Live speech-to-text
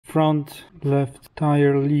front left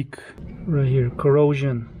tire leak right here,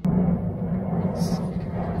 corrosion.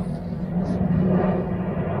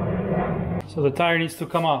 So the tire needs to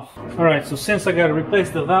come off. Alright, so since I gotta replace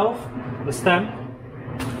the valve, the stem,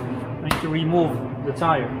 I need to remove the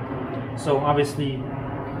tire. So obviously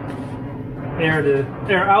air the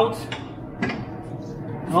air out.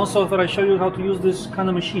 And also I thought I'd show you how to use this kind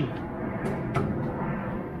of machine.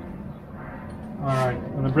 Alright,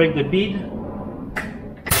 I'm gonna break the bead.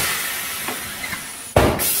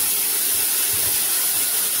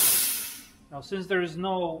 Now since there is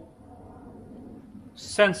no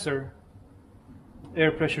sensor,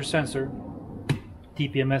 air pressure sensor,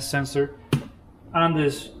 TPMS sensor, on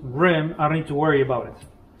this rim, I don't need to worry about it.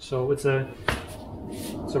 So it's a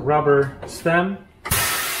rubber stem.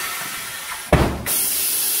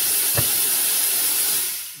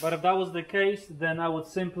 But if that was the case, then I would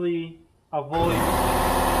simply avoid.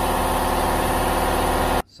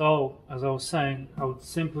 So as I was saying, I would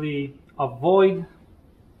simply avoid,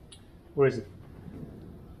 where is it?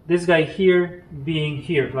 This guy here being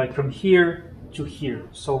here, like from here to here.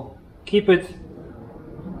 So keep it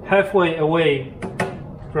halfway away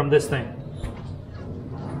from this thing.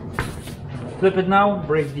 Flip it now,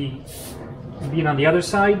 break the bead on the other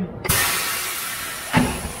side.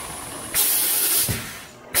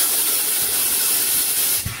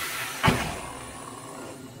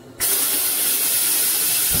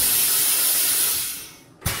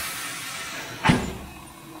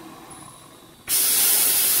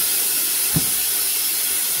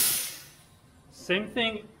 Same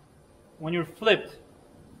thing when you're flipped,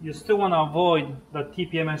 you still want to avoid that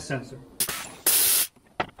TPMS sensor.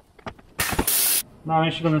 Now I'm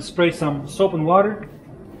actually going to spray some soap and water.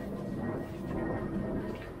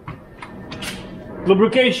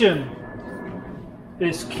 Lubrication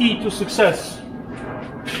is key to success.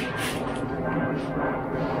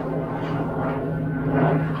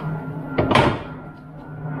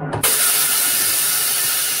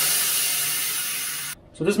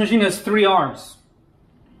 So this machine has 3 arms,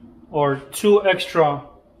 or 2 extra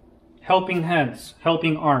helping hands,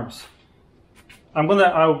 helping arms.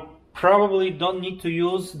 I probably don't need to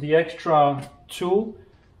use the extra 2,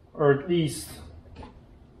 or at least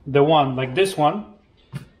the one, like this one,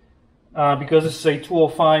 because this is a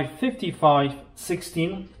 205 55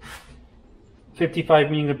 16.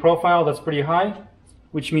 55 meaning the profile, that's pretty high,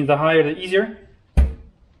 which means the higher the easier.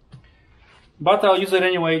 But I'll use it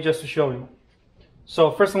anyway just to show you.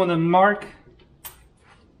 So first I'm going to mark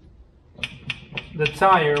the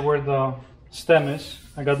tire where the stem is.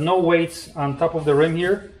 I got no weights on top of the rim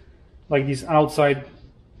here, like these outside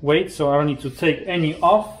weights, so I don't need to take any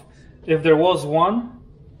off. If there was one,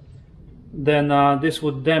 then this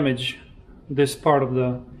would damage this part of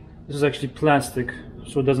the, this is actually plastic,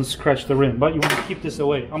 so it doesn't scratch the rim, but you want to keep this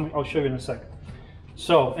away. I'll show you in a second.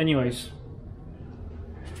 So anyways,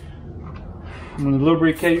 I'm going to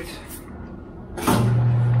lubricate.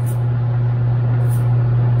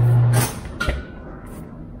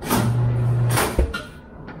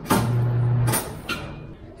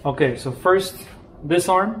 Okay, so first this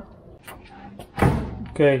arm.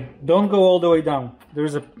 Okay, don't go all the way down.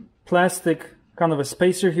 There's a plastic kind of a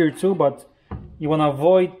spacer here too, but you want to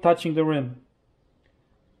avoid touching the rim.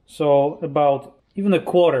 So about even a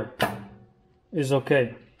quarter is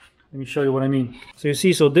okay. Let me show you what I mean. So you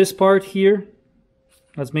see, so this part here,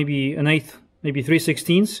 that's maybe an eighth, maybe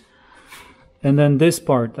 3/16, and then this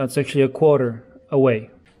part, that's actually a quarter away.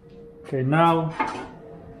 Okay, now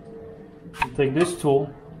you take this tool,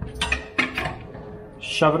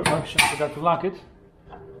 shove it. Actually, I forgot to lock it.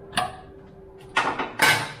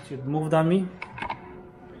 See, it moved on me.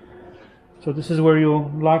 So this is where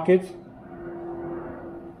you lock it.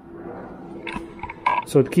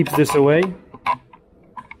 So it keeps this away.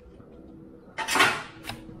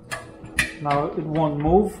 Now it won't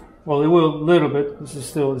move. Well, it will a little bit. This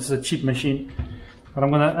is a cheap machine. But I'm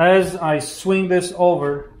gonna, as I swing this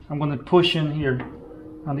over, I'm gonna push in here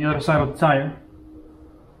on the other side of the tire.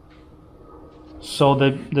 So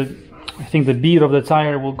I think the bead of the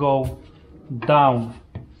tire will go down.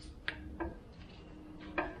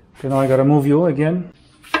 Okay, now I gotta move you again.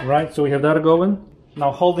 Right, so we have that going.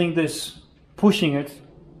 Now holding this, pushing it,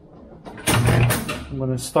 I'm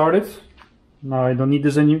gonna start it. Now I don't need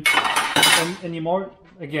this anymore.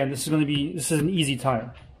 Again, this is an easy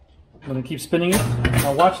tire. I'm gonna keep spinning it.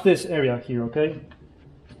 Now watch this area here, okay?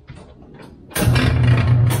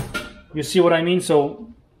 You see what I mean? So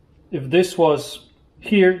if this was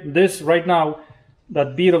here, this right now,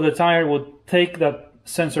 that bead of the tire would take that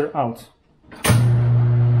sensor out.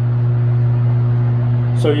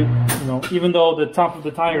 So you know, even though the top of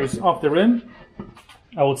the tire is off the rim,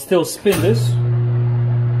 I would still spin this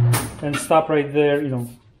and stop right there, you know,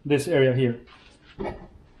 this area here.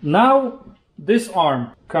 Now this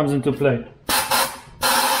arm comes into play.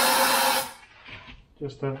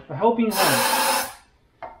 Just a helping hand.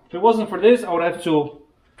 If it wasn't for this, I would have to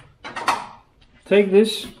take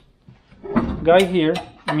this guy here.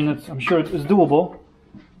 I mean, I'm sure it's doable.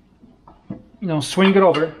 You know, swing it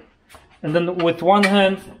over, and then with one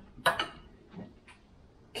hand,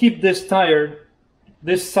 keep this tire,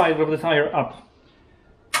 this side of the tire up.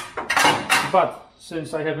 But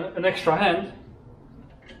since I have an extra hand,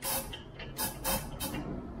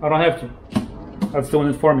 I don't have to. That's doing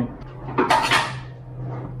it for me.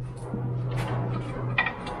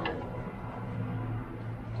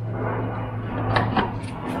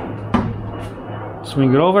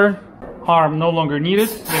 Swing it over. Arm no longer needed.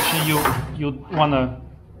 Actually, you want to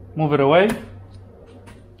move it away.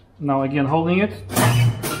 Now again, holding it.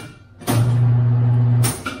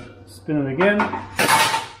 Spin it again.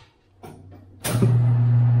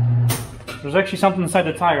 There's actually something inside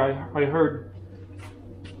the tire. I heard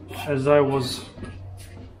as I took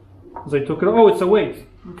it. Oh, it's a weight.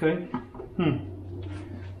 Okay.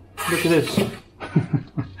 Look at this.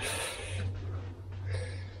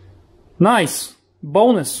 Nice.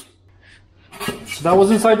 Bonus. So that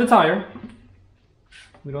was inside the tire.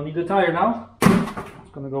 We don't need the tire now.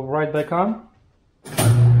 It's gonna go right back on.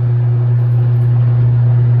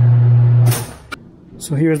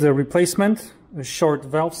 So here's the replacement, a short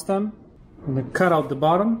valve stem. I'm gonna cut out the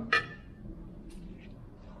bottom.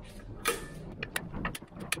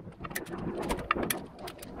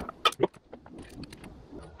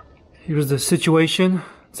 Here's the situation.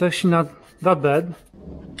 It's actually not that bad.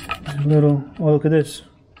 A little, oh, look at this.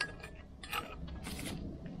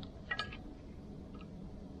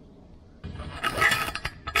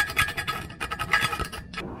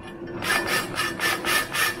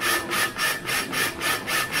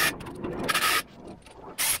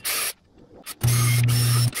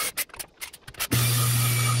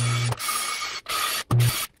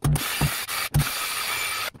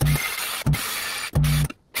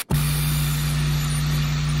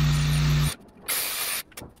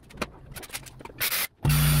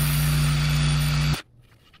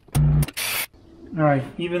 Alright,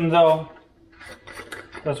 even though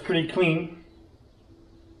that's pretty clean,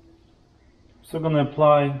 I'm still going to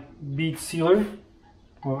apply bead sealer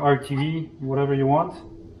or RTV, whatever you want.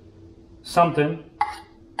 Something,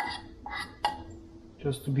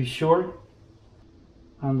 just to be sure,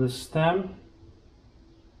 on the stem.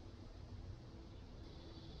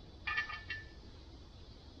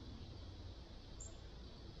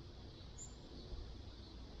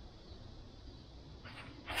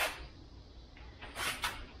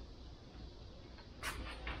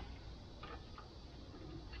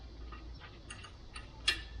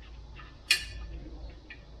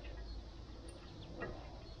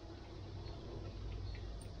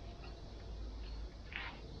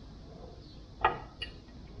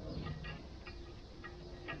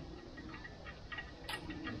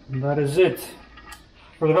 And that is it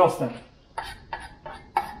for the valve stem.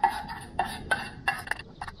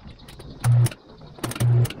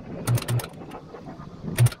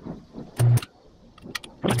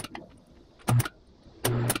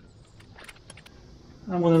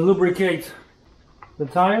 I'm going to lubricate the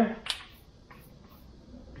tire.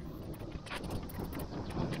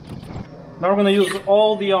 Now we're going to use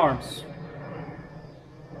all the arms,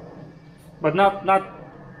 but not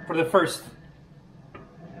for the first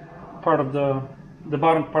part of the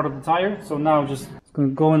bottom part of the tire. So now just it's going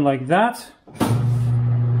to go in like that.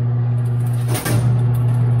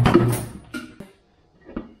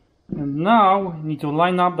 And now we need to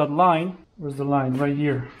line up that line. Where's the line? Right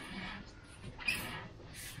here.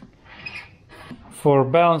 For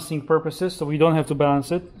balancing purposes, so we don't have to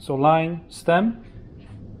balance it. So line, stem.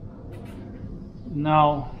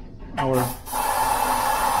 Now our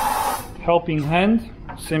helping hand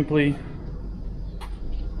simply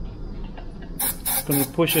going to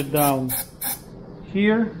push it down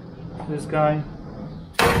here. This guy,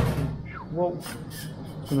 whoa,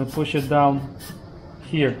 going to push it down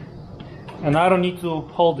here, and I don't need to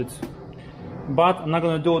hold it, but I'm not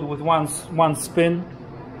going to do it with one spin.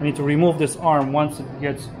 I need to remove this arm once it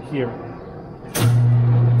gets here.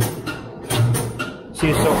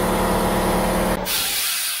 See, so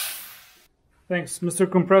thanks, Mr.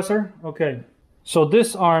 Compressor. Okay, so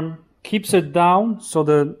this arm keeps it down so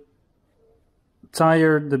the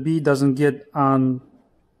tire, the bead doesn't get on,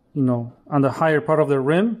 you know, on the higher part of the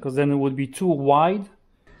rim, because then it would be too wide.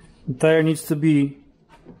 The tire needs to be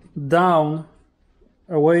down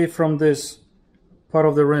away from this part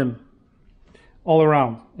of the rim. all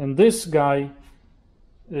around. And this guy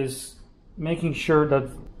is making sure that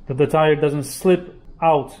the tire doesn't slip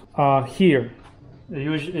out here.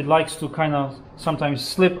 It likes to kind of sometimes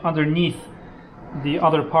slip underneath the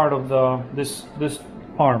other part of this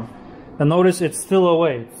arm. And notice it's still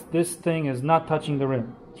away. This thing is not touching the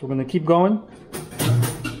rim. So we're going to keep going.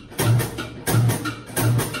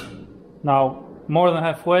 Now, more than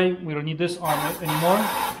halfway, we don't need this arm anymore.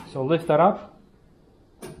 So lift that up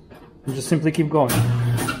and just simply keep going.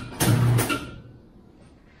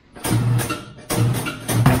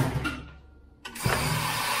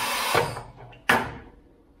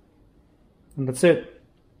 And that's it.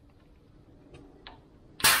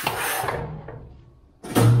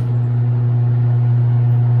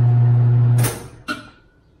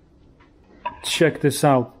 Check this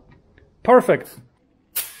out. Perfect.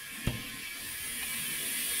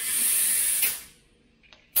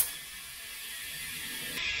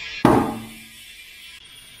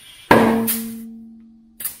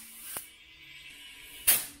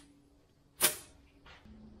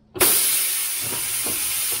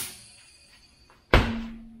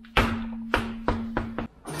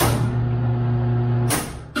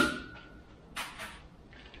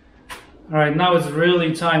 All right, now it's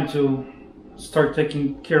really time to start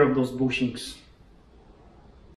taking care of those bushings.